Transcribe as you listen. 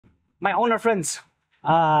my HONOR friends,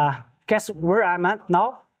 guess where I'm at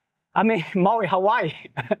now? I'm in Maui, Hawaii.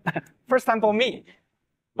 First time for me.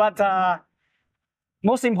 But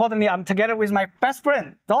most importantly, I'm together with my best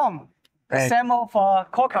friend, Dom, Hey. CMO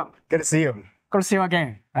of Qualcomm. Good to see you. Good to see you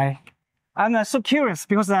again. Right? I'm so curious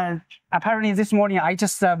because apparently this morning I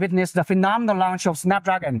just witnessed the phenomenal launch of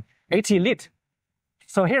Snapdragon 8 Elite.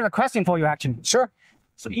 So here's a question for you, actually. Sure.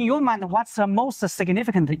 So in your mind, what's the most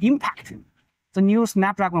significant impact the new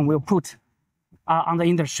Snapdragon will put on the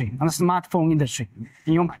industry, on the smartphone industry,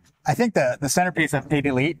 in your mind? I think the centerpiece of 8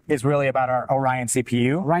 Elite is really about our Orion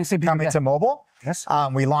CPU, Orion CPU, coming to mobile. Yes.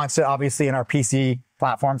 We launched it obviously in our PC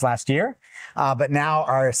platforms last year, but now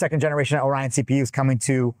our second generation Orion CPU is coming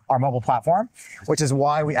to our mobile platform, which is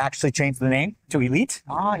why we actually changed the name to Elite,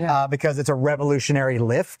 because it's a revolutionary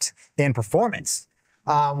lift in performance.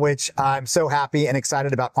 Which I'm so happy and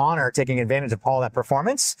excited about HONOR taking advantage of all that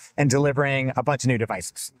performance and delivering a bunch of new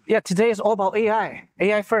devices. Yeah, today is all about AI.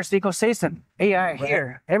 AI first ecosystem. AI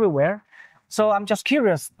here, everywhere. So I'm just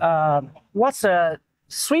curious, what's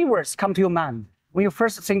 3 words come to your mind when you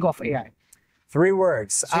first think of AI? 3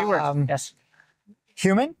 words. 3 words, yes.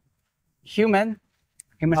 Human. Human.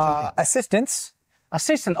 Assistance.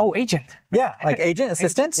 Assistant, oh, agent. Yeah, like agent,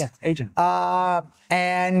 assistance. Yeah, agent.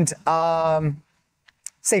 And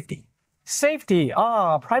safety. Safety,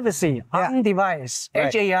 privacy, on device,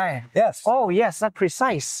 edge AI. Yes. Oh, yes, that's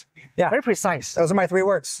precise. Yeah. Very precise. Those are my 3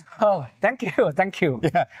 words. Oh, thank you, thank you.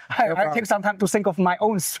 Yeah. I take some time to think of my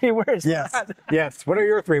own 3 words. Yes. Yes. What are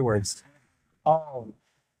your 3 words? Oh,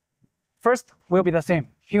 first will be the same,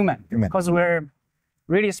 human. Because we're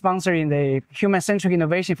really sponsoring the human-centric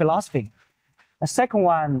innovation philosophy. The second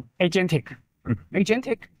one, agentic.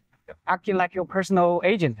 Agentic, acting like your personal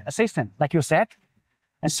agent, assistant, like you said.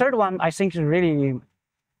 And third one, I think, is really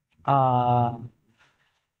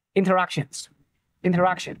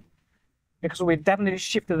interaction. Because we definitely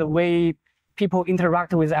shifted the way people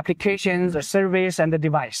interact with applications, the service, and the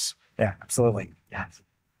device. Yeah, absolutely. Yeah.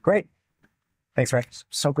 Great. Thanks, Ray.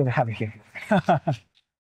 So good to have you here.